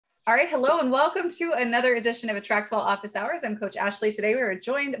All right, hello and welcome to another edition of AttractWell Office Hours. I'm Coach Ashley. Today we are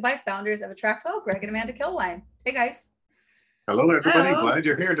joined by founders of AttractWell, Greg and Amanda Kilwine. Hey guys. Hello everybody, Hello. Glad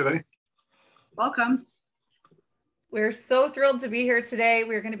you're here today. Welcome. We're so thrilled to be here today.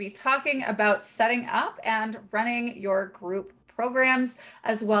 We're going to be talking about setting up and running your group programs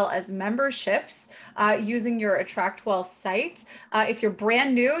as well as memberships using your AttractWell site. If you're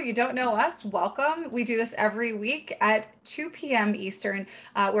brand new, you don't know us, welcome. We do this every week at 2 p.m. Eastern,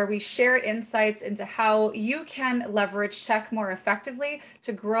 where we share insights into how you can leverage tech more effectively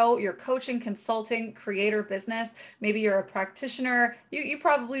to grow your coaching, consulting, creator business. Maybe you're a practitioner. You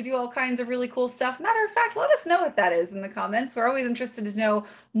probably do all kinds of really cool stuff. Matter of fact, let us know what that is in the comments. We're always interested to know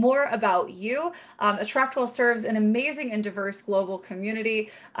more about you. AttractWell serves an amazing and diverse global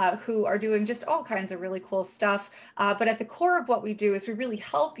community who are doing just all kinds of really cool stuff. But at the core of what we do is we really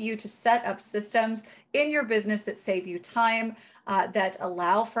help you to set up systems in your business that save you time, that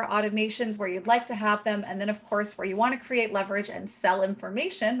allow for automations where you'd like to have them. And then of course, where you want to create leverage and sell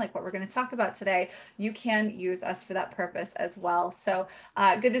information, like what we're going to talk about today, you can use us for that purpose as well. So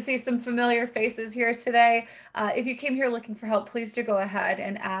good to see some familiar faces here today. If you came here looking for help, please do go ahead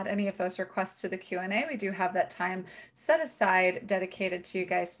and add any of those requests to the Q&A. We do have that time set aside dedicated to you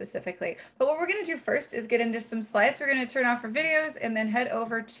guys specifically. But what we're going to do first is get into some slides. We're going to turn off our videos and then head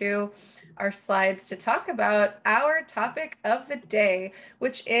over to our slides to talk about our topic of the day,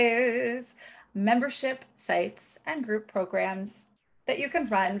 which is membership sites and group programs that you can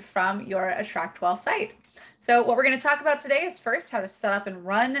run from your AttractWell site. So what we're going to talk about today is first how to set up and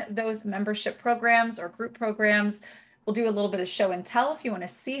run those membership programs or group programs. We'll do a little bit of show and tell if you want to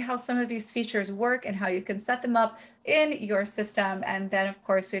see how some of these features work and how you can set them up in your system. And then of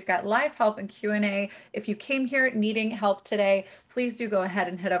course, we've got live help and Q&A. If you came here needing help today, please do go ahead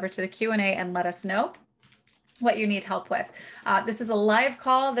and head over to the Q&A and let us know what you need help with. This is a live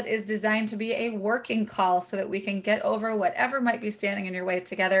call that is designed to be a working call so that we can get over whatever might be standing in your way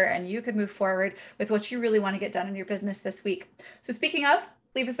together and you can move forward with what you really want to get done in your business this week. So speaking of,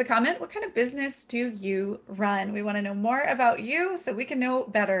 leave us a comment. What kind of business do you run? We want to know more about you so we can know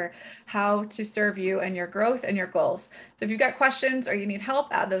better how to serve you and your growth and your goals. So if you've got questions or you need help,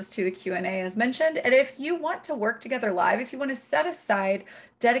 add those to the Q&A as mentioned. And if you want to work together live, if you want to set aside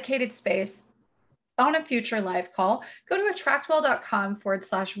dedicated space on a future live call, go to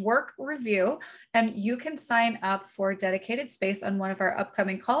attractwell.com/work review and you can sign up for dedicated space on one of our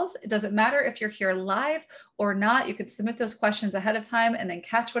upcoming calls. It doesn't matter if you're here live or not. You can submit those questions ahead of time and then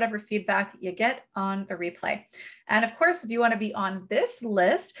catch whatever feedback you get on the replay. And of course, if you want to be on this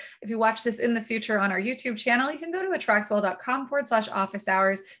list, if you watch this in the future on our YouTube channel, you can go to attractwell.com/office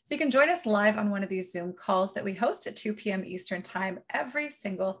hours. So you can join us live on one of these Zoom calls that we host at 2 p.m. Eastern time every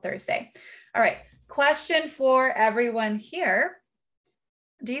single Thursday. All right. Question for everyone here.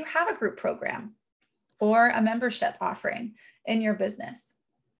 Do you have a group program or a membership offering in your business?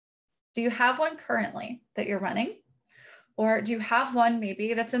 Do you have one currently that you're running? Or do you have one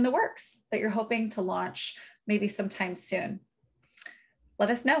maybe that's in the works that you're hoping to launch maybe sometime soon? Let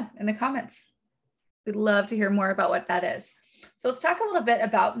us know in the comments. We'd love to hear more about what that is. So let's talk a little bit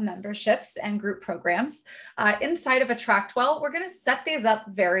about memberships and group programs. Inside of AttractWell, we're going to set these up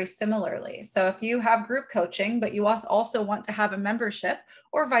very similarly. So if you have group coaching, but you also want to have a membership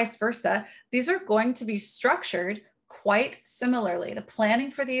or vice versa, these are going to be structured quite similarly. The planning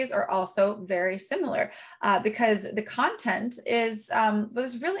for these are also very similar because the content is,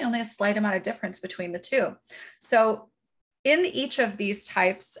 there's really only a slight amount of difference between the two. So in each of these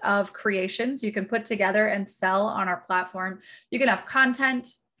types of creations, you can put together and sell on our platform. You can have content,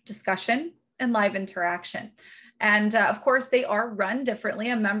 discussion, and live interaction. And of course, they are run differently.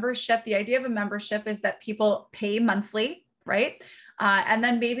 A membership, the idea of a membership is that people pay monthly, right? And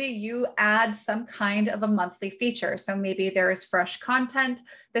then maybe you add some kind of a monthly feature. So maybe there is fresh content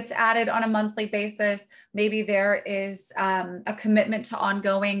that's added on a monthly basis. Maybe there is a commitment to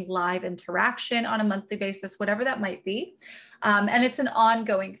ongoing live interaction on a monthly basis, whatever that might be. And it's an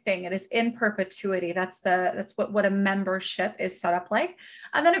ongoing thing. It is in perpetuity. That's what a membership is set up like.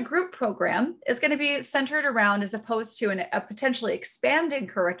 And then a group program is going to be centered around, as opposed to a potentially expanding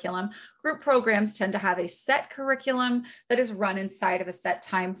curriculum. Group programs tend to have a set curriculum that is run inside of a set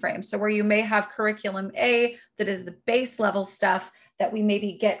time frame. So where you may have curriculum A that is the base level stuff that we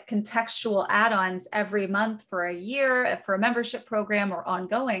maybe get contextual add-ons every month for a year for a membership program or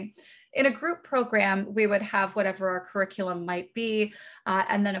ongoing. In a group program, we would have whatever our curriculum might be.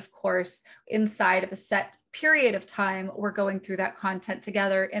 And then, of course, inside of a set period of time, we're going through that content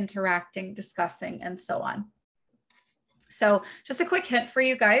together, interacting, discussing, and so on. So just a quick hint for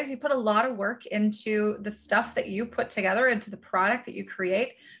you guys, you put a lot of work into the stuff that you put together, into the product that you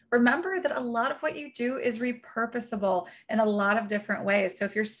create. Remember that a lot of what you do is repurposable in a lot of different ways. So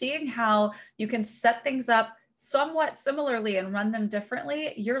if you're seeing how you can set things up somewhat similarly and run them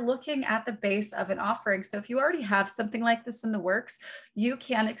differently, you're looking at the base of an offering. So if you already have something like this in the works, you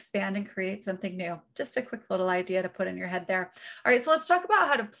can expand and create something new. Just a quick little idea to put in your head there. All right, so let's talk about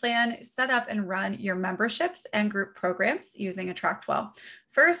how to plan, set up, and run your memberships and group programs using AttractWell.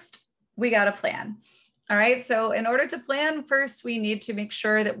 First, we got to plan. All right, so in order to plan, first we need to make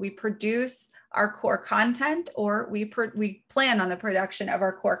sure that we produce our core content, or we plan on the production of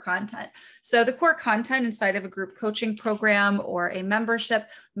our core content. So the core content inside of a group coaching program or a membership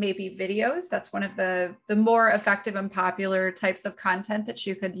may be videos. That's one of the more effective and popular types of content that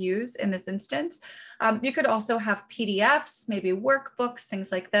you could use in this instance. You could also have PDFs, maybe workbooks, things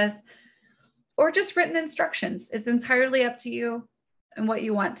like this, or just written instructions. It's entirely up to you and what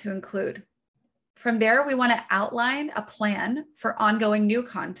you want to include. From there, we want to outline a plan for ongoing new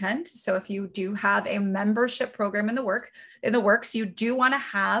content. So if you do have a membership program in the works, you do want to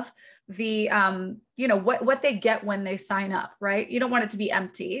have the, what they get when they sign up, right? You don't want it to be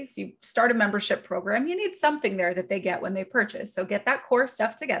empty. If you start a membership program, you need something there that they get when they purchase. So get that core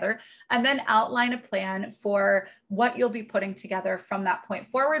stuff together and then outline a plan for what you'll be putting together from that point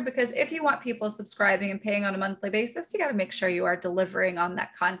forward. Because if you want people subscribing and paying on a monthly basis, you got to make sure you are delivering on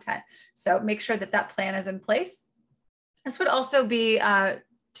that content. So make sure that that plan is in place. This would also be,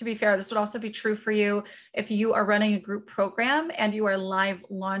 to be fair, this would also be true for you if you are running a group program and you are live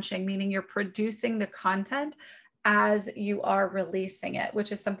launching, meaning you're producing the content as you are releasing it,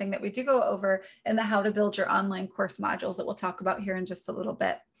 which is something that we do go over in the How to Build Your Online Course modules that we'll talk about here in just a little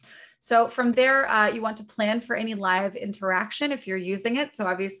bit. So from there, you want to plan for any live interaction if you're using it. So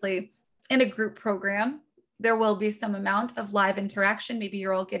obviously in a group program, there will be some amount of live interaction. Maybe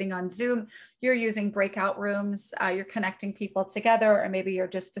you're all getting on Zoom, you're using breakout rooms, you're connecting people together, or maybe you're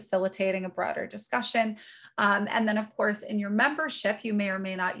just facilitating a broader discussion. And then of course, in your membership, you may or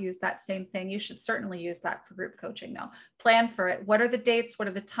may not use that same thing. You should certainly use that for group coaching though. Plan for it. What are the dates? What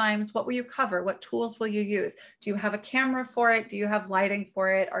are the times? What will you cover? What tools will you use? Do you have a camera for it? Do you have lighting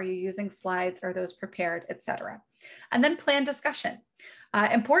for it? Are you using slides? Are those prepared, etc.? And then plan discussion.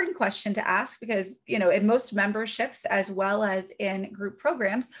 Important question to ask because, in most memberships, as well as in group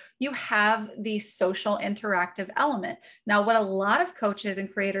programs, you have the social interactive element. Now, what a lot of coaches and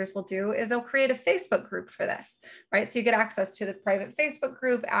creators will do is they'll create a Facebook group for this, right? So you get access to the private Facebook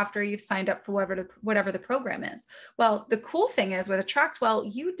group after you've signed up for whatever the program is. Well, the cool thing is with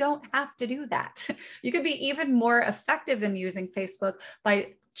AttractWell, you don't have to do that. You could be even more effective than using Facebook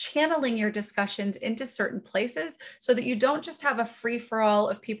by channeling your discussions into certain places so that you don't just have a free-for-all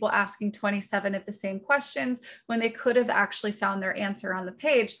of people asking 27 of the same questions when they could have actually found their answer on the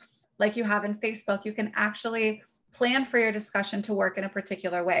page. Like you have in Facebook, you can actually plan for your discussion to work in a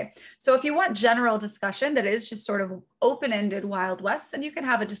particular way. So if you want general discussion that is just sort of open-ended Wild West, then you can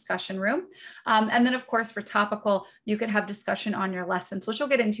have a discussion room. And then of course, for topical, you can have discussion on your lessons, which we'll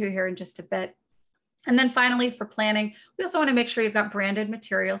get into here in just a bit. And then finally, for planning, we also want to make sure you've got branded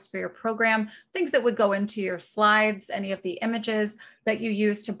materials for your program, things that would go into your slides, any of the images that you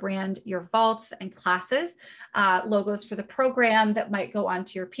use to brand your vaults and classes, logos for the program that might go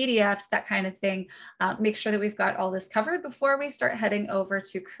onto your PDFs, that kind of thing. Make sure that we've got all this covered before we start heading over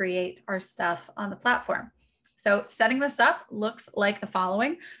to create our stuff on the platform. So setting this up looks like the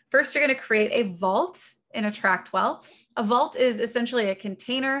following. First, you're going to create a vault in AttractWell. A vault is essentially a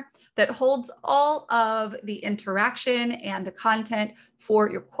container that holds all of the interaction and the content for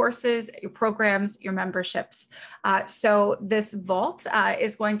your courses, your programs, your memberships. So this vault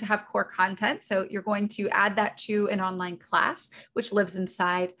is going to have core content. So you're going to add that to an online class, which lives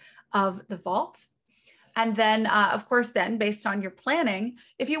inside of the vault. And then, of course, then based on your planning,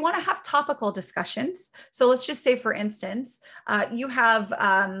 if you want to have topical discussions, so let's just say, for instance, you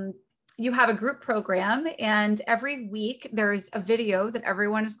have a group program and every week there's a video that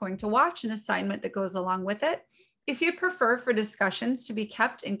everyone is going to watch, an assignment that goes along with it. If you'd prefer for discussions to be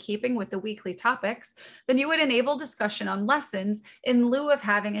kept in keeping with the weekly topics, then you would enable discussion on lessons in lieu of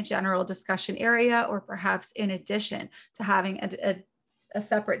having a general discussion area, or perhaps in addition to having a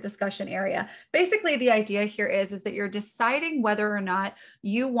separate discussion area. Basically, the idea here is that you're deciding whether or not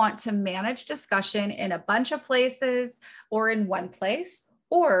you want to manage discussion in a bunch of places or in one place,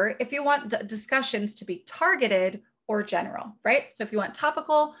 or if you want discussions to be targeted or general, right? So if you want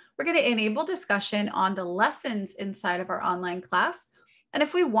topical, we're going to enable discussion on the lessons inside of our online class. And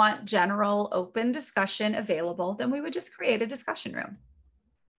if we want general open discussion available, then we would just create a discussion room.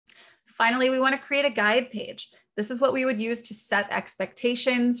 Finally, we want to create a guide page. This is what we would use to set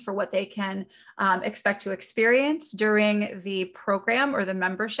expectations for what they can expect to experience during the program or the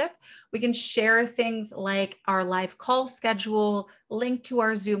membership. We can share things like our live call schedule, link to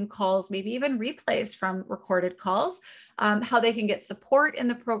our Zoom calls, maybe even replays from recorded calls, how they can get support in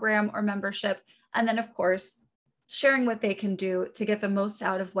the program or membership, and then of course, sharing what they can do to get the most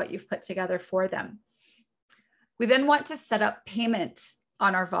out of what you've put together for them. We then want to set up payment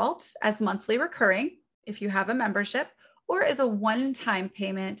on our vault as monthly recurring if you have a membership, or as a one-time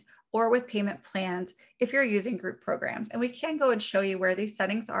payment, or with payment plans if you're using group programs. And we can go and show you where these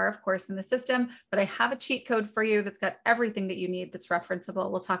settings are, of course, in the system, but I have a cheat code for you that's got everything that you need that's referenceable.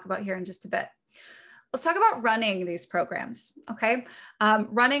 We'll talk about here in just a bit. Let's talk about running these programs, okay?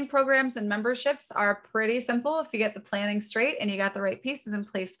 Running programs and memberships are pretty simple if you get the planning straight and you got the right pieces in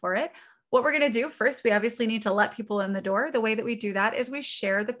place for it. What we're going to do first, we obviously need to let people in the door. The way that we do that is we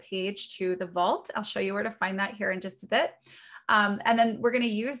share the page to the vault. I'll show you where to find that here in just a bit. And then we're going to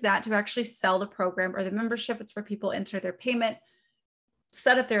use that to actually sell the program or the membership. It's where people enter their payment,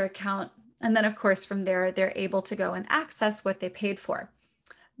 set up their account, and then of course from there, they're able to go and access what they paid for.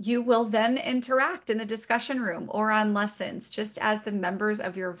 You will then interact in the discussion room or on lessons, just as the members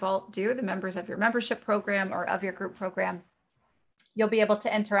of your vault do, the members of your membership program or of your group program. You'll be able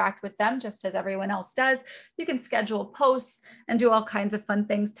to interact with them just as everyone else does. You can schedule posts and do all kinds of fun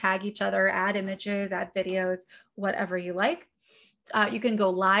things, tag each other, add images, add videos, whatever you like. You can go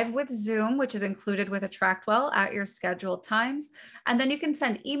live with Zoom, which is included with AttractWell at your scheduled times. And then you can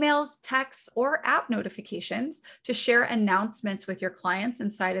send emails, texts, or app notifications to share announcements with your clients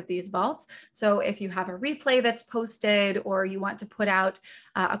inside of these vaults. So if you have a replay that's posted or you want to put out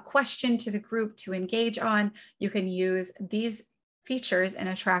a question to the group to engage on, you can use these features in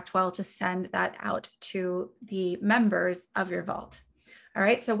AttractWell to send that out to the members of your vault. All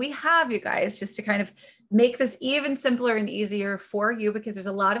right, so we have, you guys, just to kind of make this even simpler and easier for you, because there's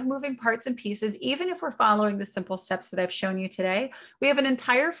a lot of moving parts and pieces. Even if we're following the simple steps that I've shown you today, we have an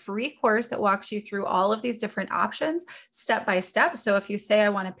entire free course that walks you through all of these different options step by step. So if you say, I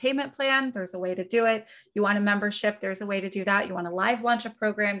want a payment plan, there's a way to do it. You want a membership, there's a way to do that. You want to live launch a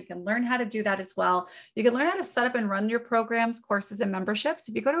program, you can learn how to do that as well. You can learn how to set up and run your programs, courses, and memberships.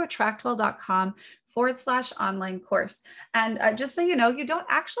 If you go to attractwell.com/online course. And just so you know, you don't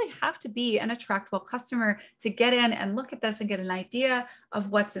actually have to be an AttractWell customer to get in and look at this and get an idea of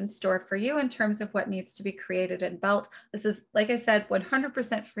what's in store for you in terms of what needs to be created and built. This is, like I said,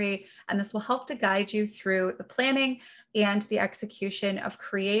 100% free, and this will help to guide you through the planning and the execution of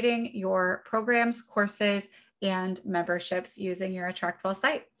creating your programs, courses, and memberships using your AttractWell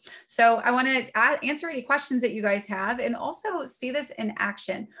site. So I want to answer any questions that you guys have and also see this in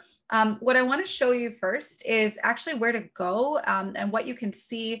action. What I want to show you first is actually where to go and what you can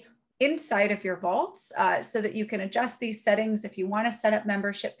see inside of your vaults so that you can adjust these settings if you want to set up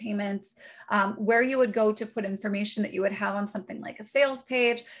membership payments, where you would go to put information that you would have on something like a sales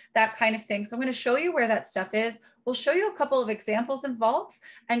page, that kind of thing. So I'm going to show you where that stuff is. We'll show you a couple of examples in vaults,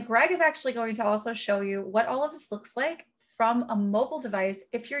 and Greg is actually going to also show you what all of this looks like from a mobile device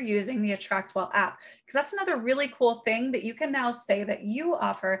if you're using the AttractWell app, because that's another really cool thing that you can now say that you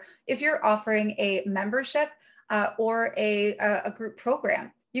offer if you're offering a membership or a group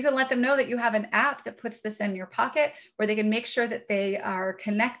program. You can let them know that you have an app that puts this in your pocket where they can make sure that they are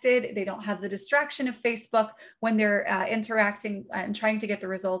connected. They don't have the distraction of Facebook when they're interacting and trying to get the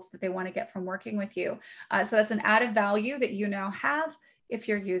results that they want to get from working with you. So that's an added value that you now have if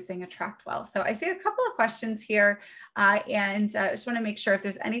you're using AttractWell. So I see a couple of questions here and I just want to make sure if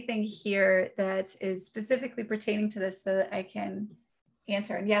there's anything here that is specifically pertaining to this so that I can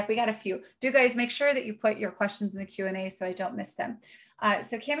answer. And yeah, we got a few. Do guys make sure that you put your questions in the Q&A so I don't miss them.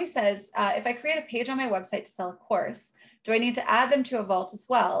 So Cami says, if I create a page on my website to sell a course, do I need to add them to a vault as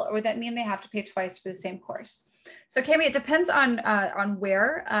well? Or would that mean they have to pay twice for the same course? So Cami, it depends on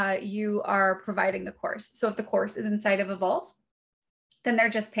where you are providing the course. So if the course is inside of a vault, then they're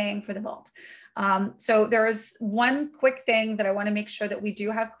just paying for the vault. So there is one quick thing that I want to make sure that we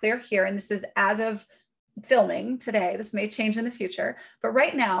do have clear here, and this is as of filming today. This may change in the future, but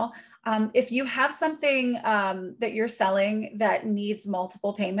right now, if you have something that you're selling that needs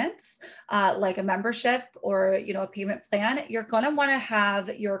multiple payments, like a membership or a payment plan, you're going to want to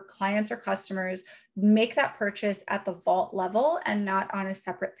have your clients or customers make that purchase at the vault level and not on a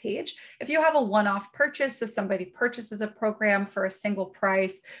separate page. If you have a one-off purchase, so somebody purchases a program for a single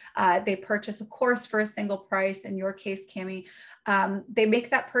price, they purchase a course for a single price, in your case, Cami, they make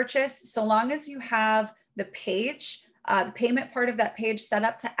that purchase. So long as you have the page, the payment part of that page set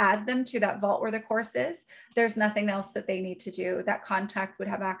up to add them to that vault where the course is, there's nothing else that they need to do. That contact would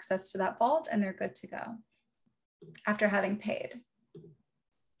have access to that vault and they're good to go. after having paid.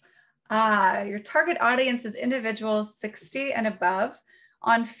 Your target audience is individuals 60 and above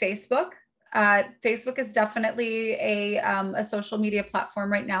on Facebook. Facebook is definitely a social media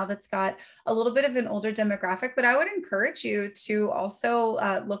platform right now that's got a little bit of an older demographic, but I would encourage you to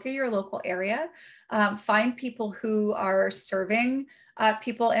also look at your local area, find people who are serving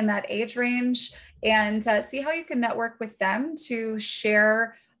people in that age range, and see how you can network with them to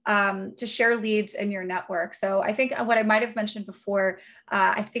share leads in your network. So I think what I might have mentioned before,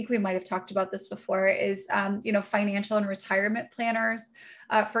 I think we might have talked about this before, is financial and retirement planners,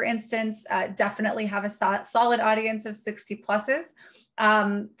 for instance, definitely have a solid audience of 60 pluses.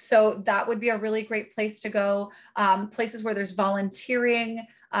 So that would be a really great place to go. Places where there's volunteering.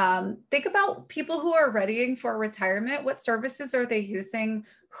 Think about people who are readying for retirement. What services are they using?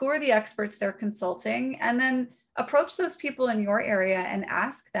 Who are the experts they're consulting? And then approach those people in your area and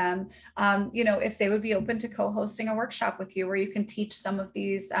ask them, if they would be open to co-hosting a workshop with you where you can teach some of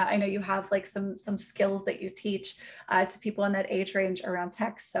these. I know you have like some skills that you teach to people in that age range around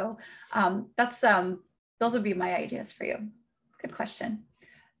tech. So those would be my ideas for you. Good question.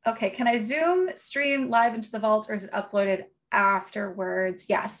 Okay, can I Zoom stream live into the vault, or is it uploaded afterwards?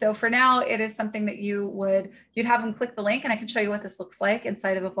 Yeah, so for now, it is something that you'd have them click the link, and I can show you what this looks like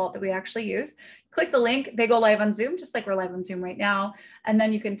inside of a vault that we actually use. Click the link, they go live on Zoom, just like we're live on Zoom right now, and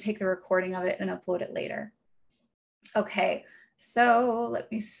then you can take the recording of it and upload it later. Okay, so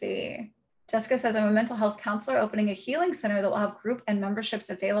let me see. Jessica says, I'm a mental health counselor opening a healing center that will have group and memberships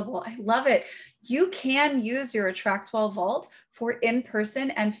available. I love it. You can use your AttractWell Vault for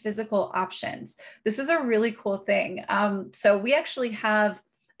in-person and physical options. This is a really cool thing. So we actually have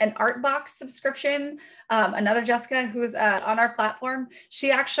an art box subscription. Another Jessica who's on our platform,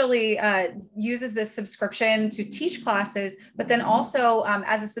 she actually uses this subscription to teach classes, but then also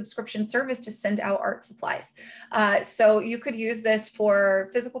as a subscription service to send out art supplies. So you could use this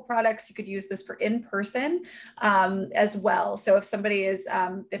for physical products. You could use this for in-person as well. So if somebody is,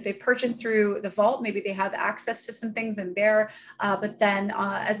 if they purchase through the vault, maybe they have access to some things in there, but then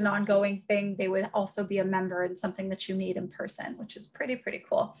as an ongoing thing, they would also be a member and something that you need in person, which is pretty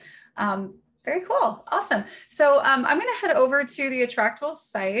cool. Very cool. Awesome. So I'm going to head over to the AttractWell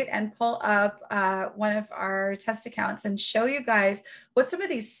site and pull up one of our test accounts and show you guys what some of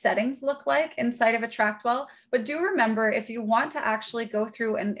these settings look like inside of AttractWell. But do remember, if you want to actually go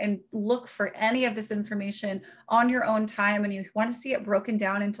through and look for any of this information on your own time, and you want to see it broken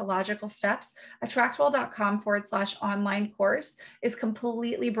down into logical steps, attractwell.com/online course is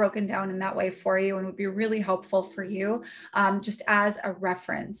completely broken down in that way for you, and would be really helpful for you just as a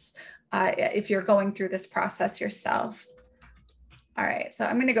reference if you're going through this process yourself. All right, so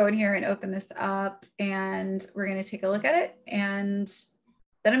I'm going to go in here and open this up, and we're going to take a look at it. And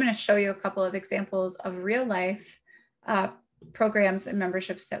then I'm going to show you a couple of examples of real life programs and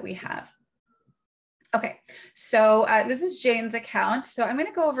memberships that we have. Okay, so this is Jane's account. So I'm going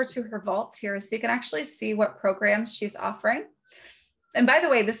to go over to her vault here so you can actually see what programs she's offering. And by the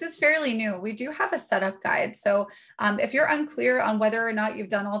way, this is fairly new. We do have a setup guide. So if you're unclear on whether or not you've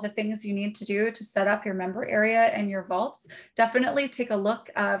done all the things you need to do to set up your member area and your vaults, definitely take a look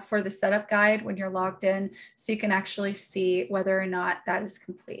for the setup guide when you're logged in so you can actually see whether or not that is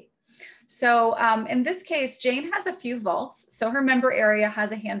complete. So in this case, Jane has a few vaults. So her member area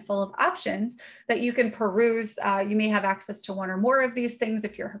has a handful of options that you can peruse. You may have access to one or more of these things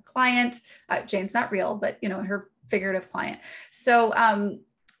if you're her client. Jane's not real, but her figurative client. So I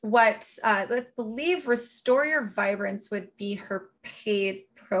believe Restore Your Vibrance would be her paid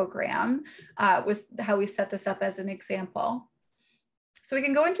program, was how we set this up as an example. So we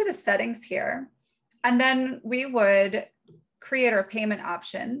can go into the settings here, and then we would create our payment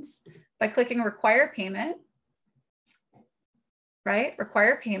options by clicking Require Payment, right?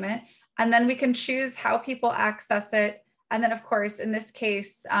 Require Payment. And then we can choose how people access it. And then of course, in this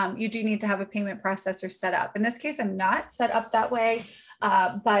case, you do need to have a payment processor set up. In this case, I'm not set up that way,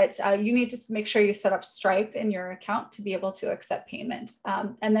 but you need to make sure you set up Stripe in your account to be able to accept payment.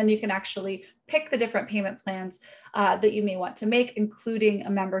 And then you can actually pick the different payment plans that you may want to make, including a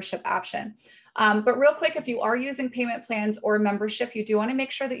membership option. But real quick, if you are using payment plans or membership, you do want to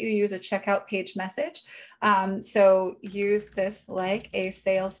make sure that you use a checkout page message. So use this like a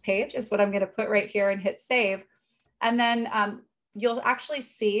sales page is what I'm going to put right here and hit save. And then you'll actually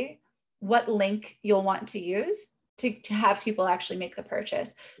see what link you'll want to use to have people actually make the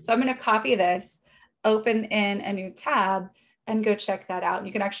purchase. So I'm going to copy this, open in a new tab, and go check that out.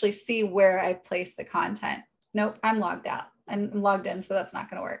 You can actually see where I place the content. Nope, I'm logged out. I'm logged in, so that's not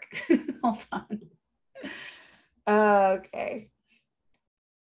going to work. Hold on. Okay.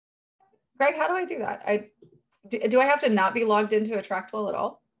 Greg, how do I do that? do I have to not be logged into AttractWell at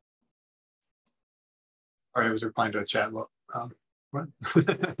all? All right, I was replying to a chat. What?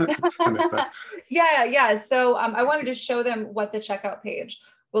 I missed that. Yeah. So I wanted to show them what the checkout page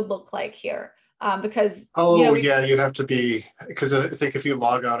would look like here. Because Oh, yeah, you'd have to be, because I think if you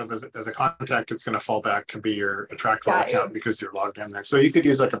log out of as a contact, it's going to fall back to be your AttractWell account because you're logged in there. So you could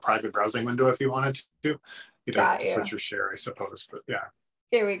use like a private browsing window if you wanted to. You'd have to switch your share, I suppose, but yeah.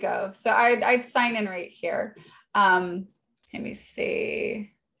 Here we go. So I'd sign in right here. Let me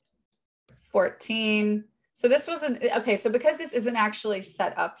see. 14. So this wasn't, okay, so because this isn't actually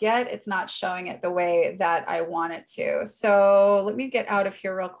set up yet, it's not showing it the way that I want it to. So let me get out of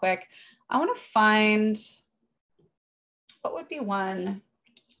here real quick. I want to find, what would be one?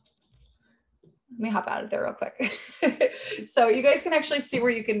 Let me hop out of there real quick. So you guys can actually see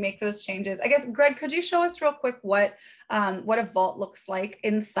where you can make those changes. I guess, Greg, could you show us real quick what a vault looks like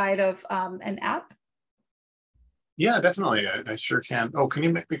inside of an app? Yeah, definitely. I sure can. Oh, can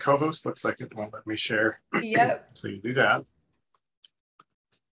you make me co-host? Looks like it won't let me share. Yep. So you do that.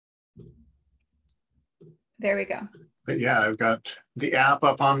 There we go. But yeah, I've got the app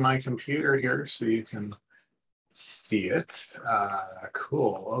up on my computer here so you can see it.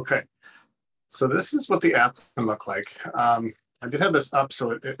 Cool. Okay. So this is what the app can look like. I did have this up,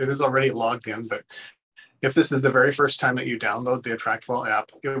 so it is already logged in, but if this is the very first time that you download the AttractWell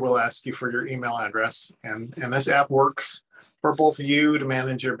app, it will ask you for your email address. And this app works for both you to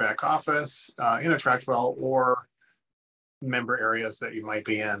manage your back office in AttractWell or member areas that you might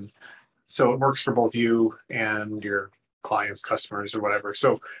be in. So it works for both you and your clients, customers, or whatever.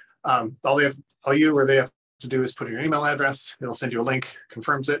 So all you or they have to do is put in your email address. It'll send you a link,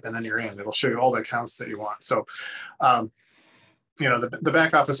 confirms it, and then you're in. It'll show you all the accounts that you want. So the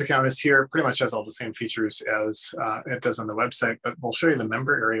back office account is here, pretty much has all the same features as it does on the website, but we'll show you the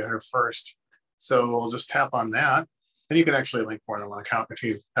member area here first. So we'll just tap on that. And you can actually link more than one account if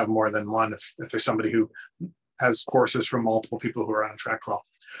you have more than one, if there's somebody who has courses from multiple people who are on AttractWell.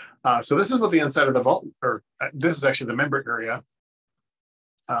 So this is what the inside of the vault, or this is actually the member area.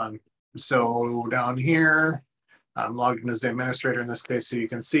 So down here, I'm logged in as the administrator in this case, so you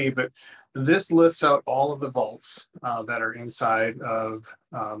can see, but this lists out all of the vaults that are inside of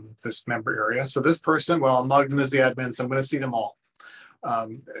this member area. So this person, well, I'm logged in as the admin, so I'm going to see them all.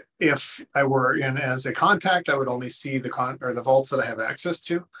 If I were in as a contact, I would only see the vaults that I have access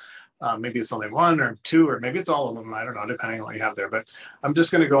to. Maybe it's only one or two, or maybe it's all of them. I don't know, depending on what you have there. But I'm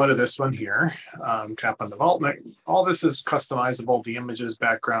just going to go into this one here, tap on the vault. All this is customizable, the images,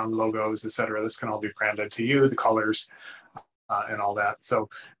 background, logos, etc. This can all be branded to you, the colors, and all that. So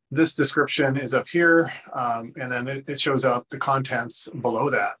this description is up here, and then it shows out the contents below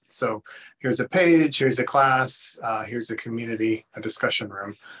that. So here's a page, here's a class, here's a community, a discussion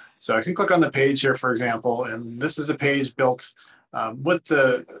room. So I can click on the page here, for example, and this is a page built with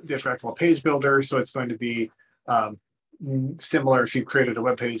the AttractWell page builder. So it's going to be similar if you created a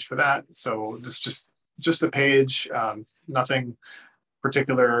web page for that. So this just a page, nothing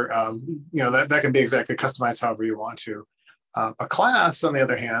particular. That can be exactly customized however you want to. A class, on the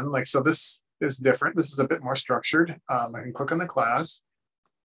other hand, so this is different. This is a bit more structured. I can click on the class.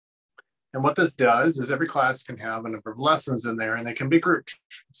 And what this does is every class can have a number of lessons in there and they can be grouped.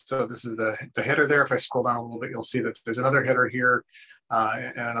 So this is the header there. If I scroll down a little bit, you'll see that there's another header here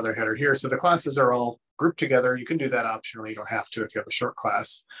and another header here. So the classes are all grouped together. You can do that optionally. You don't have to if you have a short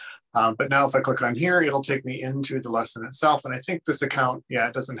class. But now if I click on here, it'll take me into the lesson itself. And I think this account,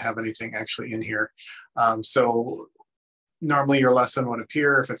 it doesn't have anything actually in here. So normally your lesson would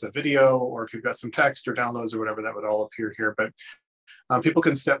appear if it's a video or if you've got some text or downloads or whatever, that would all appear here. But people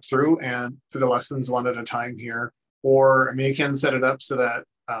can step through the lessons one at a time here, or you can set it up so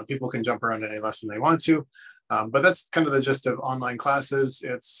that people can jump around any lesson they want to. But that's kind of the gist of online classes.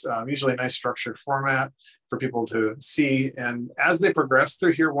 It's usually a nice structured format for people to see. And as they progress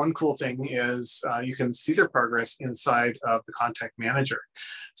through here, one cool thing is you can see their progress inside of the contact manager.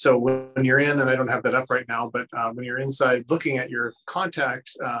 So when you're in, and I don't have that up right now, but when you're inside looking at your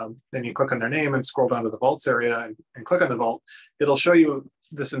contact, then you click on their name and scroll down to the vaults area and click on the vault, it'll show you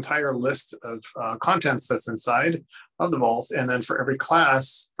this entire list of contents that's inside of the vault. And then for every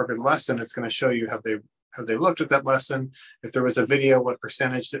class, for every lesson, it's going to show you have they looked at that lesson? If there was a video, what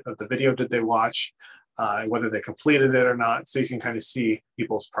percentage of the video did they watch? Whether they completed it or not. So you can kind of see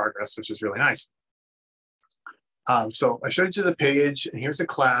people's progress, which is really nice. So I showed you the page, and here's a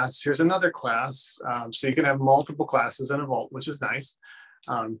class. Here's another class. So you can have multiple classes in a vault, which is nice.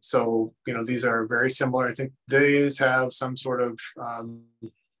 So, these are very similar. I think these have some sort of,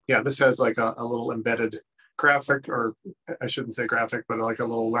 this has like a little embedded graphic, or I shouldn't say graphic, but like a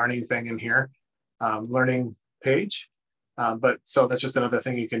little learning thing in here. Learning page. But so that's just another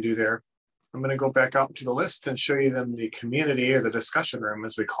thing you can do there. I'm going to go back out to the list and show you then the community, or the discussion room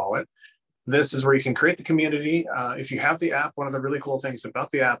as we call it. This is where you can create the community. If you have the app, one of the really cool things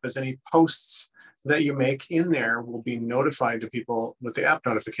about the app is any posts that you make in there will be notified to people with the app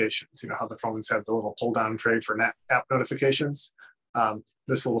notifications. You know how the phones have the little pull down tray for app notifications.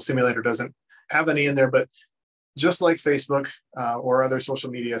 This little simulator doesn't have any in there, but just like Facebook or other social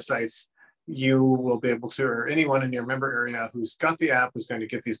media sites, you will be able to, or anyone in your member area who's got the app is going to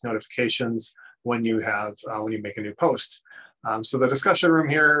get these notifications when you have when you make a new post. So the discussion room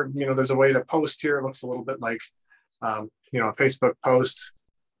here, you know, there's a way to post here. It looks a little bit like, you know, a Facebook post.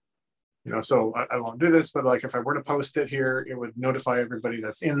 You know, so I won't do this, but like if I were to post it here, it would notify everybody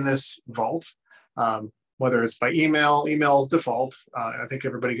that's in this vault, whether it's by email. Email is default. I think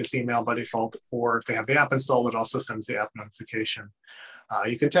everybody gets email by default, or if they have the app installed, it also sends the app notification.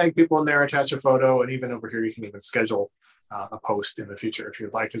 You can tag people in there, attach a photo, and even over here, you can even schedule a post in the future if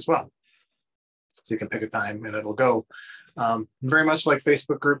you'd like as well. So you can pick a time and it'll go. Very much like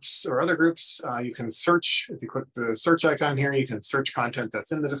Facebook groups or other groups, you can search. If you click the search icon here, you can search content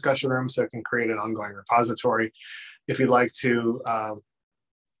that's in the discussion room, so it can create an ongoing repository. If you'd like to,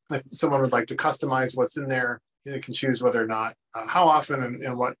 if someone would like to customize what's in there, you can choose whether or not, how often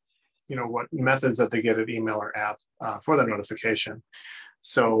and what, you know, what methods that they get an email or app for the notification.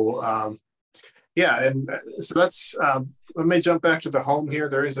 So yeah, and so that's, let me jump back to the home here.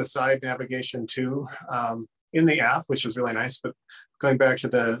 There is a side navigation too in the app, which is really nice, but going back to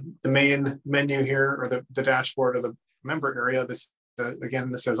the main menu here, or the dashboard of the member area, this again,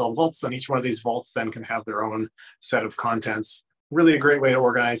 this says all vaults, and each one of these vaults then can have their own set of contents. Really a great way to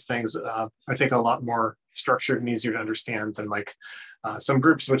organize things. I think a lot more structured and easier to understand than like some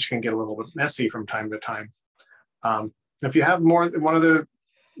groups, which can get a little bit messy from time to time. If you have more, one of the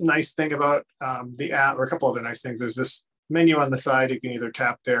nice thing about the app, or a couple other nice things, there's this menu on the side. You can either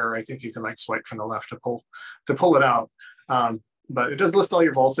tap there, or I think you can like swipe from the left to pull it out. But it does list all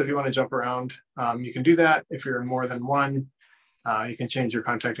your vaults. If you want to jump around, you can do that. If you're in more than one, you can change your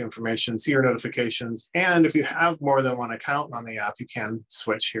contact information, see your notifications. And if you have more than one account on the app, you can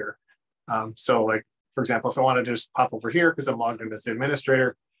switch here. So like, for example, if I want to just pop over here because I'm logged in as the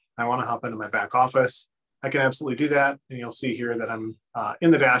administrator, I want to hop into my back office, I can absolutely do that. And you'll see here that I'm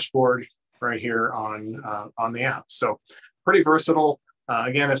in the dashboard right here on the app. So pretty versatile.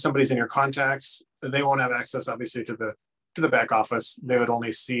 Again, if somebody's in your contacts, they won't have access obviously to the back office. They would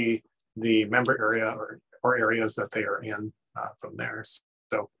only see the member area or areas that they are in from there.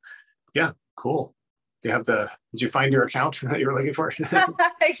 So yeah, cool. Did you find your account that you were looking for?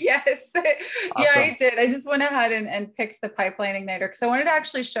 Yes. Awesome. Yeah, I did. I just went ahead and picked the Pipeline Igniter because I wanted to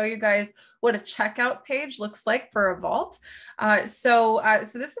actually show you guys what a checkout page looks like for a vault. So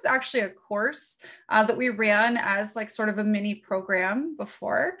this is actually a course that we ran as like sort of a mini program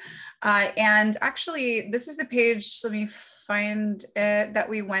before. And actually, this is the page. Let me find it that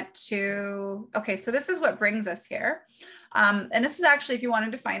we went to. Okay, so this is what brings us here. And this is actually, if you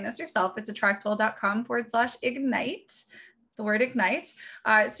wanted to find this yourself, it's attractwell.com/ignite, the word ignite.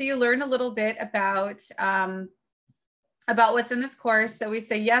 So you learn a little bit about what's in this course. So we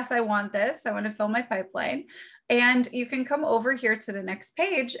say, yes, I want this. I want to fill my pipeline. And you can come over here to the next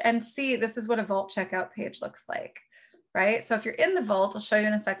page and see, this is what a vault checkout page looks like. Right? So if you're in the vault, I'll show you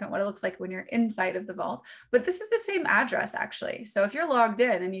in a second what it looks like when you're inside of the vault, but this is the same address actually. So if you're logged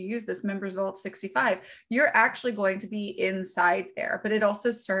in and you use this Members Vault 65, you're actually going to be inside there, but it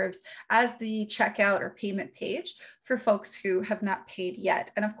also serves as the checkout or payment page for folks who have not paid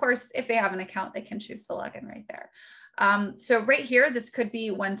yet. And of course, if they have an account, they can choose to log in right there. So right here, this could be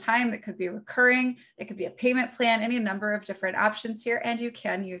one time, it could be recurring, it could be a payment plan, any number of different options here, and you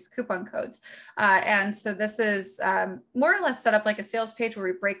can use coupon codes. And so this is more or less set up like a sales page where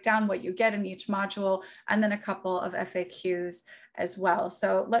we break down what you get in each module, and then a couple of FAQs as well.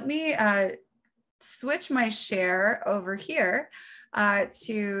 So let me switch my share over here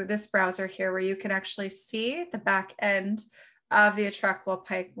to this browser here where you can actually see the back end of the AttractWell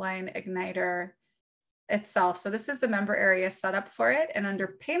Pipeline Igniter itself. So this is the member area setup for it, and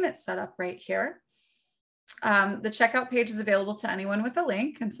under payment setup right here, the checkout page is available to anyone with a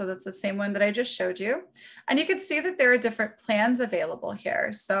link. And so that's the same one that I just showed you. And you can see that there are different plans available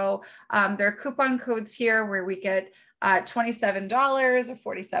here. So there are coupon codes here where we get $27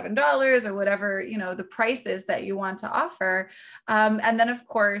 or $47 or whatever, you know, the prices that you want to offer. And then of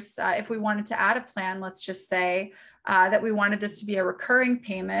course, if we wanted to add a plan, let's just say that we wanted this to be a recurring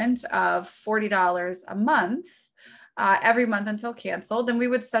payment of $40 a month. every month until canceled. And we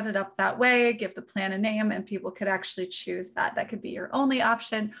would set it up that way, give the plan a name, and people could actually choose that. That could be your only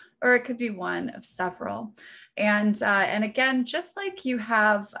option, or it could be one of several. And again, just like you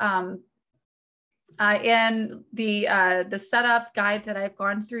have in the setup guide that I've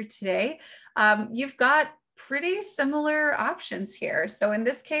gone through today, you've got pretty similar options here. So in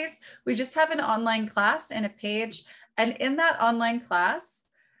this case, we just have an online class and a page. And in that online class,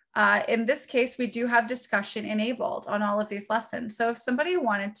 in this case, we do have discussion enabled on all of these lessons. So if somebody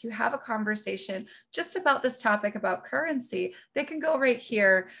wanted to have a conversation just about this topic about currency, they can go right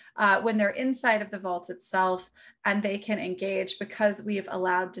here when they're inside of the vault itself, and they can engage because we've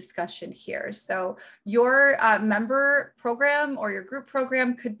allowed discussion here. So your member program or your group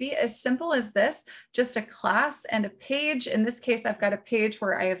program could be as simple as this, just a class and a page. In this case, I've got a page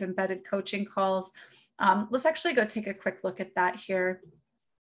where I have embedded coaching calls. Let's actually go take a quick look at that here.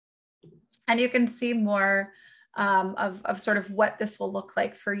 And you can see more of sort of what this will look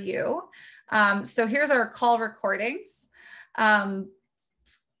like for you. So here's our call recordings.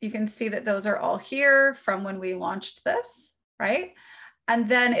 You can see that those are all here from when we launched this, right? And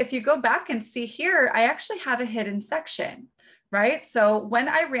then if you go back and see here, I actually have a hidden section, right? So when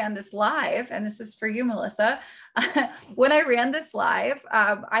I ran this live, and this is for you, Melissa, when I ran this live,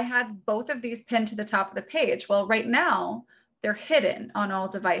 I had both of these pinned to the top of the page. Well, right now, they're hidden on all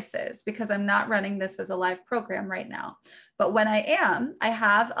devices because I'm not running this as a live program right now. But when I am, I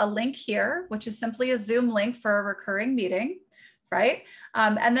have a link here, which is simply a Zoom link for a recurring meeting, right?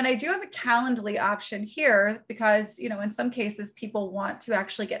 And then I do have a Calendly option here because, you know, in some cases people want to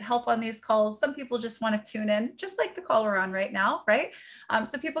actually get help on these calls. Some people just want to tune in, just like the call we're on right now, right?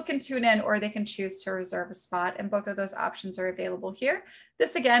 So people can tune in or they can choose to reserve a spot, and both of those options are available here.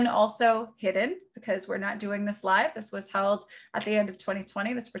 This again, also hidden because we're not doing this live. This was held at the end of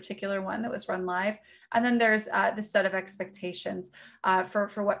 2020, this particular one that was run live. And then there's the set of expectations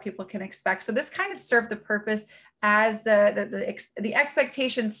for what people can expect. So this kind of served the purpose as the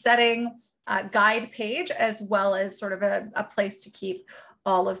expectation setting guide page, as well as sort of a place to keep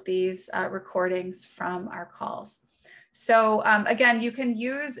all of these recordings from our calls. So again, you can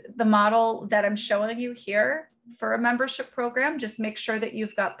use the model that I'm showing you here for a membership program. Just make sure that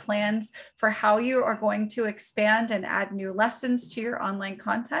you've got plans for how you are going to expand and add new lessons to your online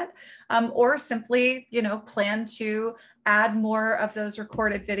content, or simply, you know, plan to add more of those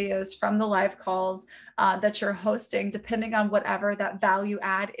recorded videos from the live calls that you're hosting, depending on whatever that value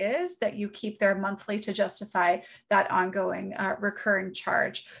add is that you keep there monthly to justify that ongoing recurring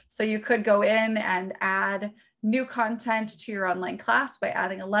charge. So you could go in and add new content to your online class by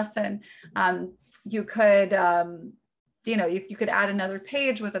adding a lesson. You could, you know, you could add another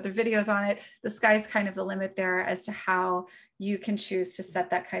page with other videos on it. The sky's kind of the limit there as to how you can choose to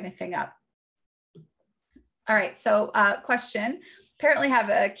set that kind of thing up. All right, so question. Apparently have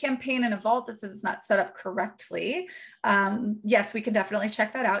a campaign and a vault. This is not set up correctly. Yes, we can definitely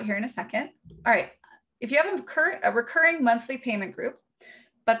check that out here in a second. All right, if you have a recurring monthly payment group,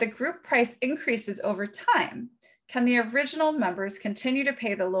 but the group price increases over time, can the original members continue to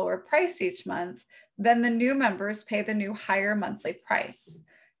pay the lower price each month, then the new members pay the new higher monthly price?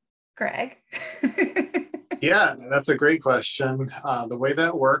 Greg? Yeah, that's a great question. The way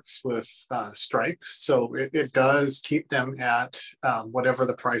that works with Stripe, so it does keep them at whatever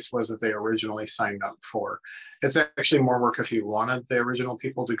the price was that they originally signed up for. It's actually more work if you wanted the original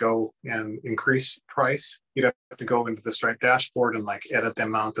people to go and increase price. You'd have to go into the Stripe dashboard and like edit the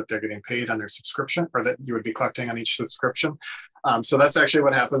amount that they're getting paid on their subscription, or that you would be collecting on each subscription. So that's actually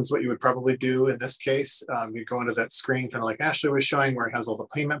what happens. What you would probably do in this case, you'd go into that screen, kind of like Ashley was showing, where it has all the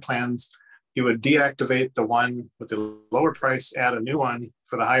payment plans. You would deactivate the one with the lower price, add a new one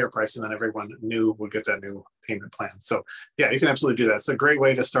for the higher price, and then everyone new would get that new payment plan. So yeah, you can absolutely do that. It's a great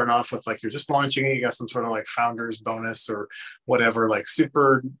way to start off with, like, you're just launching it, you got some sort of like founders bonus or whatever, like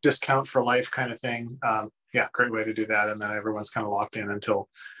super discount for life kind of thing. Yeah, great way to do that. And then everyone's kind of locked in until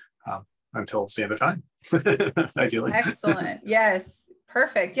the end of time, ideally. Excellent. Yes.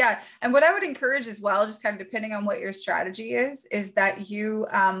 Perfect. Yeah. And what I would encourage as well, just kind of depending on what your strategy is that you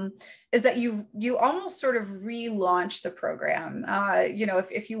almost sort of relaunch the program. You know,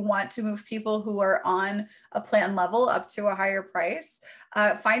 if you want to move people who are on a plan level up to a higher price,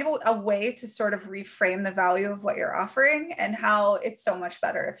 find a way to sort of reframe the value of what you're offering and how it's so much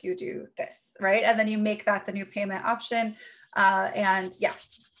better if you do this, right? And then you make that the new payment option. And yeah,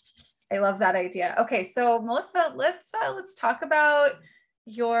 I love that idea. Okay, so Melissa, let's talk about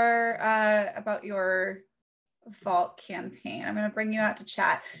your vault campaign. I'm going to bring you out to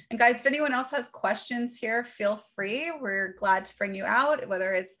chat. And guys, if anyone else has questions here, feel free. We're glad to bring you out,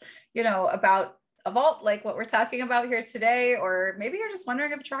 whether it's, you know, about a vault like what we're talking about here today, or maybe you're just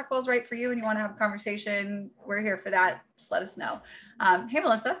wondering if AttractWell is right for you and you want to have a conversation, we're here for that. Just let us know. Hey,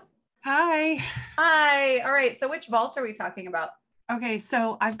 Melissa. Hi. Hi. All right. So which vault are we talking about? Okay,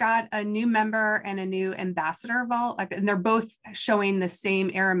 so I've got a new member and a new ambassador vault, and they're both showing the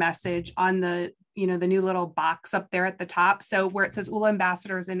same error message on the, the new little box up there at the top. So where it says ULA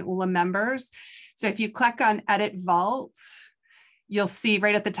ambassadors and ULA members. So if you click on edit vault, you'll see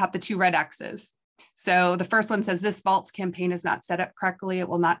right at the top the two red X's. So the first one says this vault's campaign is not set up correctly. It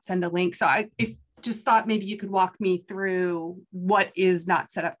will not send a link. So I just thought maybe you could walk me through what is not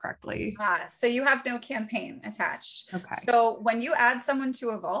set up correctly. So you have no campaign attached. Okay. So when you add someone to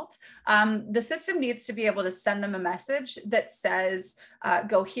a vault, the system needs to be able to send them a message that says,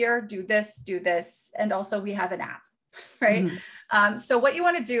 go here, do this. And also we have an app, right? Mm-hmm. So what you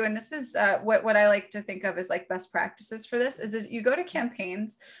want to do, and this is what I like to think of as like best practices for this, is you go to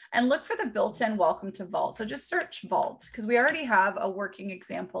campaigns and look for the built-in welcome to vault. So just search vault, because we already have a working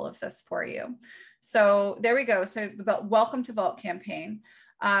example of this for you. So there we go. So the welcome to vault campaign.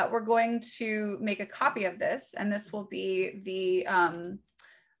 We're going to make a copy of this, and this will be the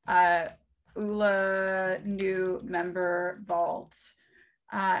ULA new member vault.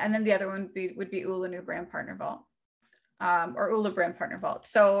 And then the other one would be ULA new brand partner vault, or ULA brand partner vault.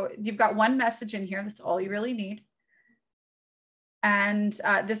 So you've got one message in here. That's all you really need. And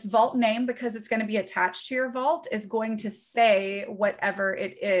this vault name, because it's going to be attached to your vault, is going to say whatever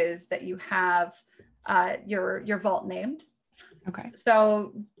it is that you have your vault named. Okay.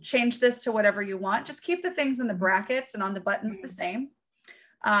 So change this to whatever you want. Just keep the things in the brackets and on the buttons the same.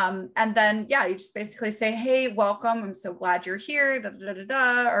 And then, yeah, you just basically say, hey, welcome. I'm so glad you're here. Da, da, da, da,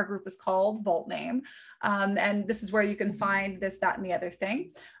 da. Our group is called Vault Name. And this is where you can find this, that, and the other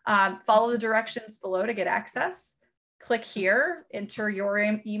thing. Follow the directions below to get access. Click here, enter your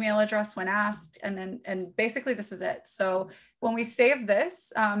email address when asked, and basically this is it. So when we save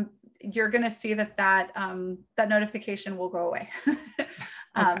this, you're going to see that notification will go away.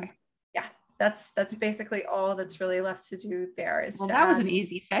 Okay. Yeah, that's basically all that's really left to do there. Is that was an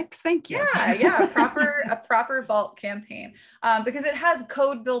easy fix. Thank you. Yeah, a proper vault campaign, because it has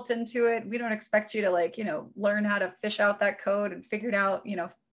code built into it. We don't expect you to learn how to fish out that code and figure it out,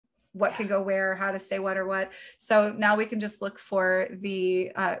 what can go where, how to say what or what. So now we can just look for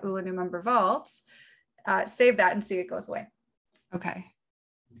the ULA new member vault, save that, and see it goes away. Okay.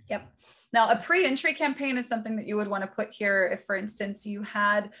 Yep. Now, a pre-entry campaign is something that you would want to put here if, for instance, you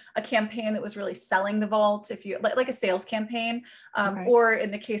had a campaign that was really selling the vault, if you like a sales campaign, Okay. or in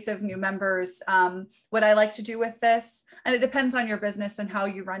the case of new members, what I like to do with this, and it depends on your business and how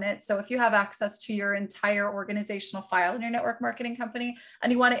you run it. So if you have access to your entire organizational file in your network marketing company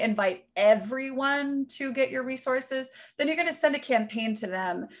and you want to invite everyone to get your resources, then you're going to send a campaign to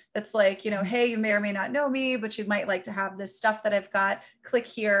them that's like, hey, you may or may not know me, but you might like to have this stuff that I've got. Click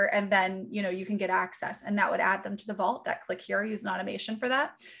here, and then you can get access, and that would add them to the vault. That click here, use an automation for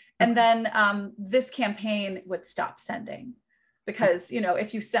that. And then this campaign would stop sending, because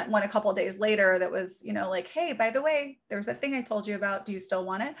if you sent one a couple of days later that was like, hey, by the way, there's that thing I told you about, do you still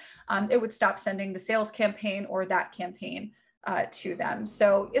want it? It would stop sending the sales campaign or that campaign to them.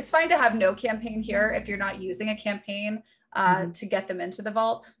 So it's fine to have no campaign here if you're not using a campaign to get them into the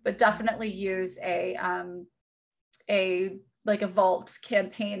vault, but definitely use a vault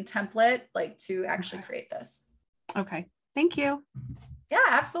campaign template to actually create this. Okay. Thank you. Yeah,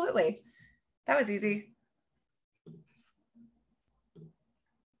 absolutely. That was easy.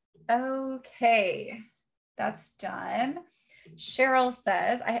 Okay, that's done. Cheryl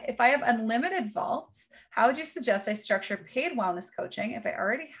says, if I have unlimited vaults, how would you suggest I structure paid wellness coaching if I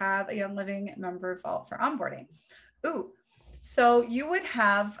already have a Young Living member vault for onboarding? Ooh, so you would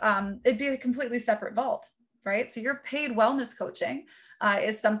have, it'd be a completely separate vault, right? So your paid wellness coaching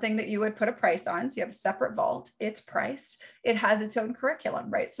is something that you would put a price on. So you have a separate vault, it's priced, it has its own curriculum,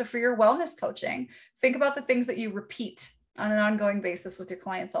 right? So for your wellness coaching, think about the things that you repeat on an ongoing basis with your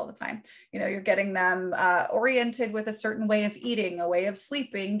clients all the time. You're getting them oriented with a certain way of eating, a way of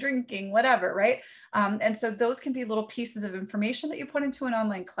sleeping, drinking, whatever, right? And so those can be little pieces of information that you put into an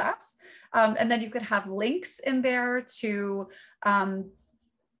online class. And then you could have links in there to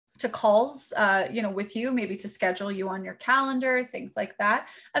calls, with you, maybe to schedule you on your calendar, things like that.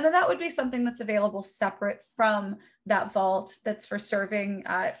 And then that would be something that's available separate from that vault that's for serving,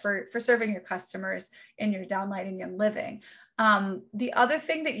 for serving your customers in your downline and Young Living. The other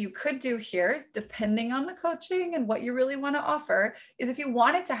thing that you could do here, depending on the coaching and what you really want to offer, is if you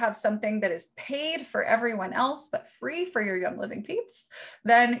wanted to have something that is paid for everyone else, but free for your Young Living peeps,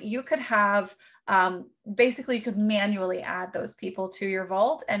 then you could have, basically you could manually add those people to your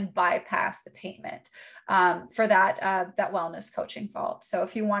vault and bypass the payment for that wellness coaching vault. So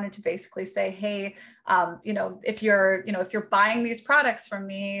if you wanted to basically say, hey, if you're buying these products from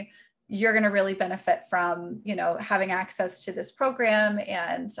me, you're going to really benefit from, having access to this program.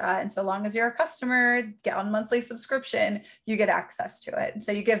 And so long as you're a customer, get on monthly subscription, you get access to it. And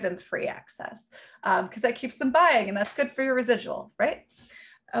so you give them free access because that keeps them buying, and that's good for your residual, right?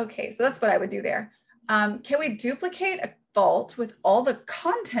 Okay, so that's what I would do there. Can we duplicate a vault with all the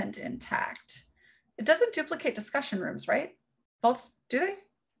content intact? It doesn't duplicate discussion rooms, right? Vaults, do they?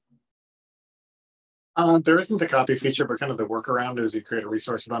 There isn't a copy feature, but kind of the workaround is you create a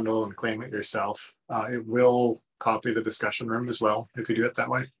resource bundle and claim it yourself. It will copy the discussion room as well if you do it that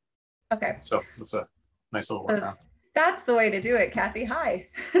way. Okay. So that's a nice little workaround. That's the way to do it, Kathy. Hi.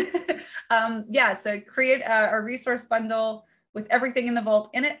 Yeah, so create a resource bundle with everything in the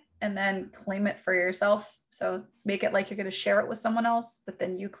vault in it, and then claim it for yourself. So make it like you're going to share it with someone else, but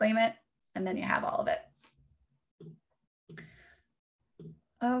then you claim it, and then you have all of it.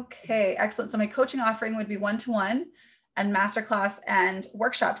 Okay, excellent. So my coaching offering would be one-to-one and masterclass and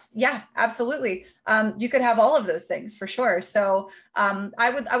workshops. Yeah, absolutely. You could have all of those things for sure. So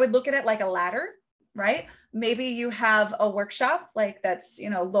I would look at it like a ladder, right? Maybe you have a workshop like that's,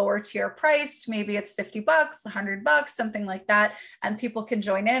 lower tier priced. Maybe it's $50, $100, something like that. And people can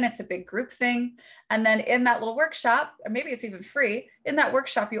join in. It's a big group thing. And then in that little workshop, or maybe it's even free, in that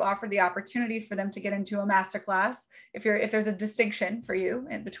workshop, you offer the opportunity for them to get into a masterclass if there's a distinction for you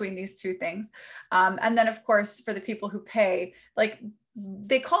in between these two things. And then of course, for the people who pay, like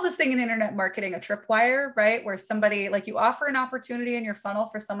they call this thing in internet marketing a tripwire, right? Where somebody, like you offer an opportunity in your funnel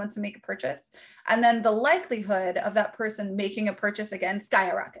for someone to make a purchase. And then the likelihood of that person making a purchase again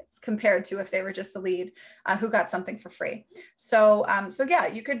skyrockets compared to if they were just a lead who got something for free. So yeah,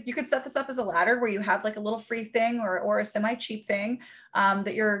 you could set this up as a ladder where you have like a little free thing or a semi-cheap thing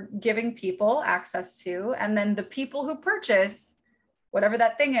that you're giving people access to. And then the people who purchase whatever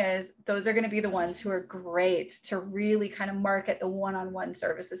that thing is, those are going to be the ones who are great to really kind of market the one-on-one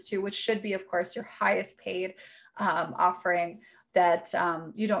services to, which should be, of course, your highest paid offering that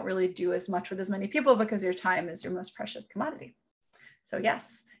you don't really do as much with as many people because your time is your most precious commodity. So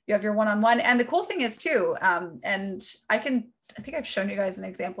yes, you have your one-on-one. And the cool thing is too, and I think I've shown you guys an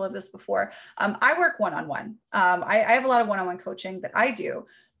example of this before. I work one-on-one. I have a lot of one-on-one coaching that I do.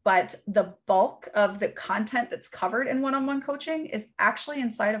 But the bulk of the content that's covered in one-on-one coaching is actually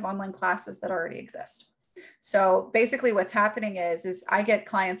inside of online classes that already exist. So basically what's happening is I get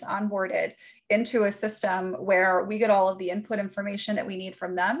clients onboarded into a system where we get all of the input information that we need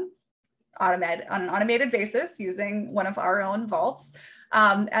from them on an automated basis using one of our own vaults.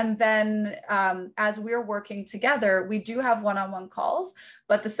 And then as we're working together, we do have one-on-one calls,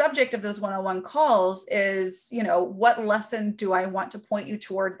 but the subject of those one-on-one calls is, what lesson do I want to point you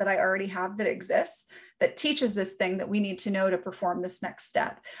toward that I already have that exists, that teaches this thing that we need to know to perform this next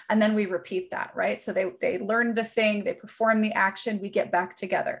step. And then we repeat that, right? So they learn the thing, they perform the action, we get back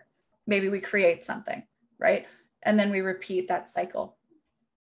together. Maybe we create something, right? And then we repeat that cycle.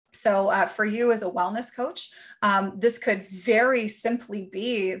 So for you as a wellness coach, this could very simply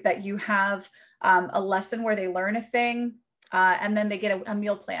be that you have a lesson where they learn a thing and then they get a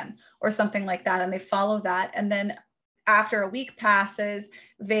meal plan or something like that, and they follow that. And then after a week passes,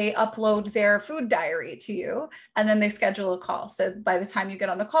 they upload their food diary to you, and then they schedule a call. So by the time you get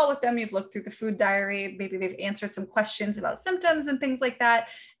on the call with them, you've looked through the food diary, maybe they've answered some questions about symptoms and things like that.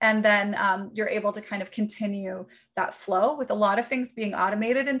 And then you're able to kind of continue that flow with a lot of things being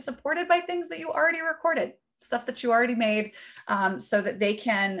automated and supported by things that you already recorded, stuff that you already made, so that they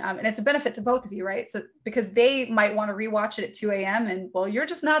can, and it's a benefit to both of you, right? So because they might want to rewatch it at 2 a.m. and well, you're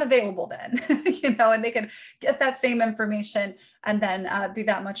just not available then, and they can get that same information and then be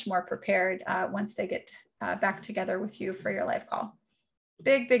that much more prepared once they get back together with you for your live call.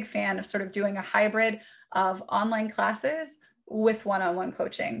 Big fan of sort of doing a hybrid of online classes with one-on-one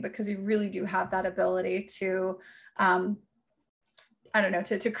coaching, because you really do have that ability to, to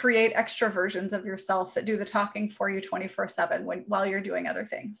create extra versions of yourself that do the talking for you 24/7 while you're doing other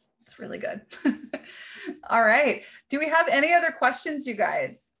things. It's really good. All right. Do we have any other questions, you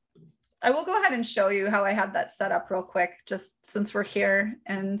guys? I will go ahead and show you how I have that set up real quick, just since we're here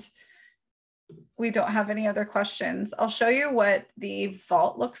and we don't have any other questions. I'll show you what the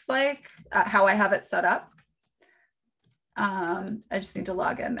vault looks like, how I have it set up. I just need to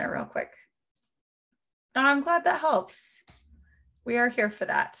log in there real quick. I'm glad that helps. We are here for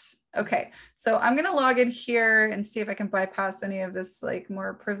that. Okay, so I'm going to log in here and see if I can bypass any of this like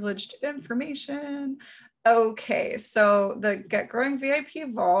more privileged information. Okay, so the Get Growing VIP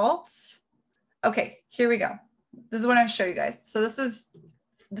Vault. Okay, here we go. This is what I show you guys. So this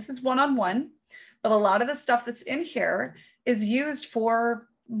is one-on-one, but a lot of the stuff that's in here is used for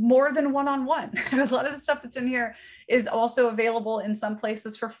more than one-on-one. A lot of the stuff that's in here is also available in some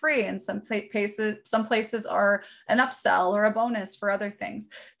places for free, and some places are an upsell or a bonus for other things.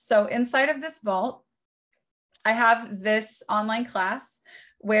 So inside of this vault, I have this online class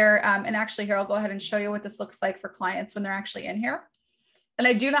where, and actually here, I'll go ahead and show you what this looks like for clients when they're actually in here. And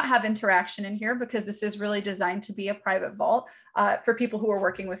I do not have interaction in here because this is really designed to be a private vault for people who are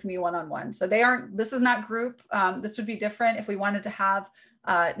working with me one-on-one. So this is not group. This would be different if we wanted to have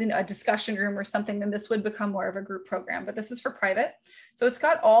a discussion room or something, then this would become more of a group program, but this is for private. So it's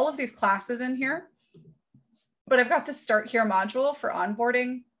got all of these classes in here, but I've got this Start Here module for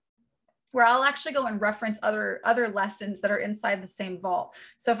onboarding, where I'll actually go and reference other lessons that are inside the same vault.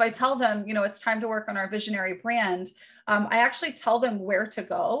 So if I tell them, it's time to work on our visionary brand, I actually tell them where to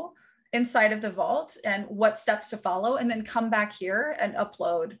go inside of the vault and what steps to follow, and then come back here and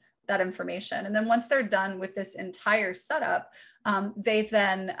upload that information. And then once they're done with this entire setup, they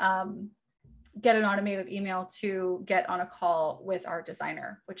then get an automated email to get on a call with our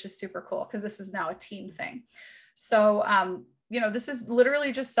designer, which is super cool because this is now a team thing. So, this is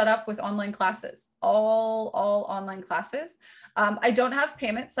literally just set up with online classes, all online classes. I don't have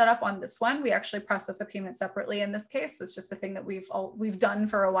payment set up on this one. We actually process a payment separately in this case. It's just a thing that we've done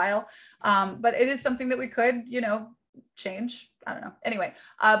for a while, but it is something that we could, change. I don't know. Anyway,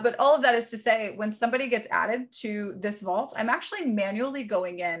 but all of that is to say, when somebody gets added to this vault, I'm actually manually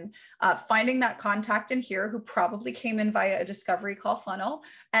going in, finding that contact in here who probably came in via a discovery call funnel,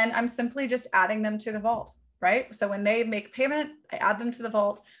 and I'm simply just adding them to the vault. Right? So when they make payment, I add them to the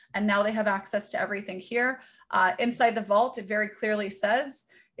vault, and now they have access to everything here. Inside the vault, it very clearly says,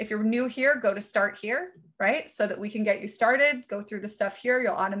 if you're new here, go to Start Here, right? So that we can get you started, go through the stuff here.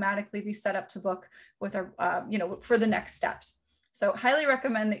 You'll automatically be set up to book with our, for the next steps. So highly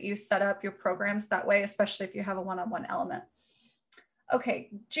recommend that you set up your programs that way, especially if you have a one-on-one element. Okay,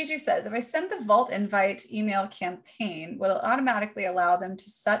 Gigi says, if I send the Vault invite email campaign, will it automatically allow them to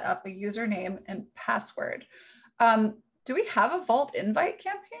set up a username and password? Do we have a Vault invite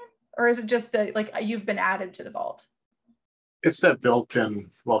campaign? Or is it just that like you've been added to the Vault? It's that built-in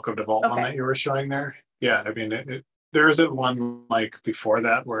welcome to Vault one that you were showing there. Yeah, I mean, there isn't one like before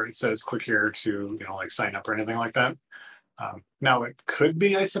that where it says click here to, like sign up or anything like that. Now it could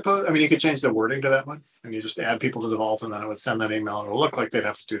be, I suppose. I mean, you could change the wording to that one, and you just add people to the vault, and then it would send that email. It'll look like they'd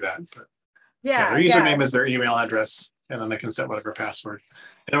have to do that, but their username is their email address, and then they can set whatever password.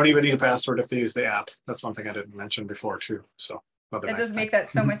 They don't even need a password if they use the app. That's one thing I didn't mention before too. So it does make that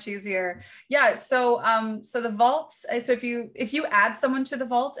so much easier. Yeah. So, so the vault. So if you add someone to the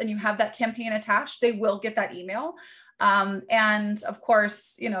vault and you have that campaign attached, they will get that email. And of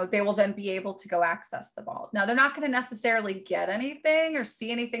course, they will then be able to go access the vault. Now, they're not going to necessarily get anything or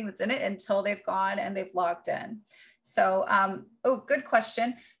see anything that's in it until they've gone and they've logged in. So, oh, good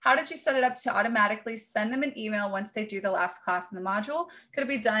question. How did you set it up to automatically send them an email once they do the last class in the module? Could it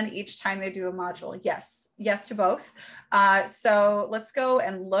be done each time they do a module? Yes, yes to both. So let's go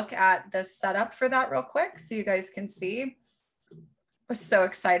and look at the setup for that real quick so you guys can see. Was so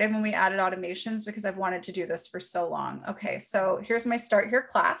excited when we added automations because I've wanted to do this for so long. Okay, so here's my Start Here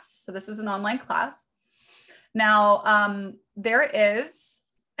class. So this is an online class. Now, there is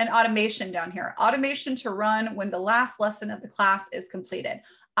an automation down here, automation to run when the last lesson of the class is completed.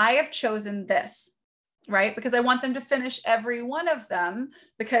 I have chosen this, right? Because I want them to finish every one of them,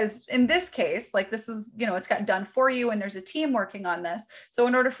 because in this case, like this is, it's gotten done for you and there's a team working on this. So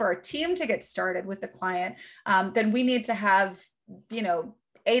in order for our team to get started with the client, then we need to have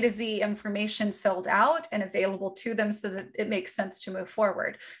A to Z information filled out and available to them so that it makes sense to move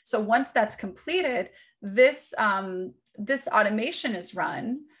forward. So once that's completed, this automation is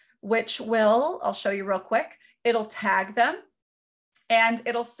run, which I'll show you real quick. It'll tag them and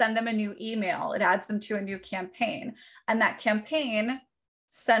it'll send them a new email. It adds them to a new campaign, and that campaign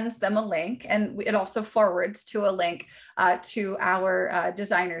sends them a link, and it also forwards to a link to our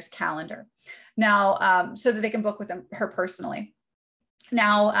designer's calendar. Now, so that they can book with her personally.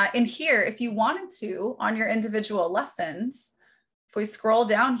 Now, in here, if you wanted to, on your individual lessons, if we scroll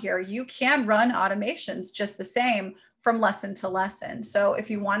down here, you can run automations just the same from lesson to lesson. So if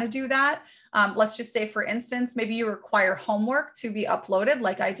you want to do that, let's just say, for instance, maybe you require homework to be uploaded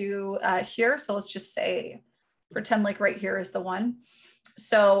like I do here. So let's just say, pretend like right here is the one.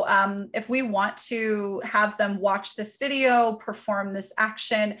 So if we want to have them watch this video, perform this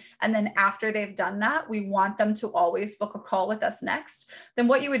action, and then after they've done that, we want them to always book a call with us next, then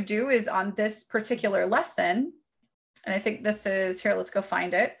what you would do is on this particular lesson, and I think this is here, let's go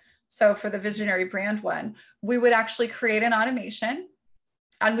find it. So for the visionary brand one, we would actually create an automation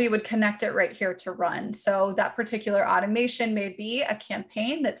and we would connect it right here to run. So that particular automation may be a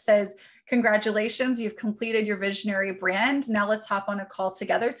campaign that says, congratulations, you've completed your visionary brand. Now let's hop on a call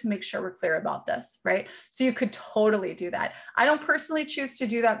together to make sure we're clear about this, right? So you could totally do that. I don't personally choose to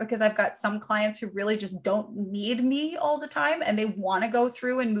do that because I've got some clients who really just don't need me all the time and they want to go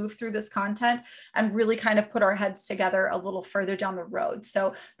through and move through this content and really kind of put our heads together a little further down the road.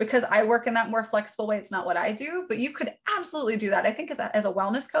 So because I work in that more flexible way, it's not what I do, but you could absolutely do that. I think as a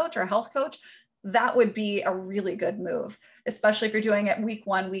wellness coach or a health coach, that would be a really good move, especially if you're doing it week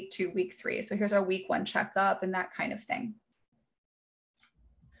 1, week 2, week 3. So here's our week 1 checkup and that kind of thing.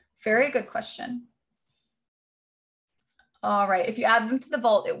 Very good question. All right. If you add them to the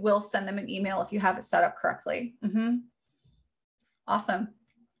vault, it will send them an email if you have it set up correctly. Awesome.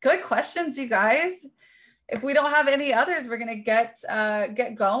 Good questions, you guys. If we don't have any others, we're going to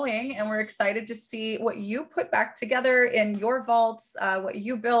get going, and we're excited to see what you put back together in your vaults, what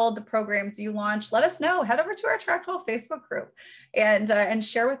you build, the programs you launch. Let us know. Head over to our AttractWell Facebook group and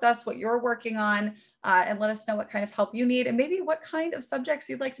share with us what you're working on, and let us know what kind of help you need and maybe what kind of subjects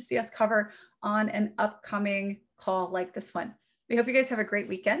you'd like to see us cover on an upcoming call like this one. We hope you guys have a great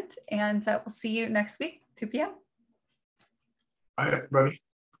weekend, and we'll see you next week, 2 p.m. Bye, everybody.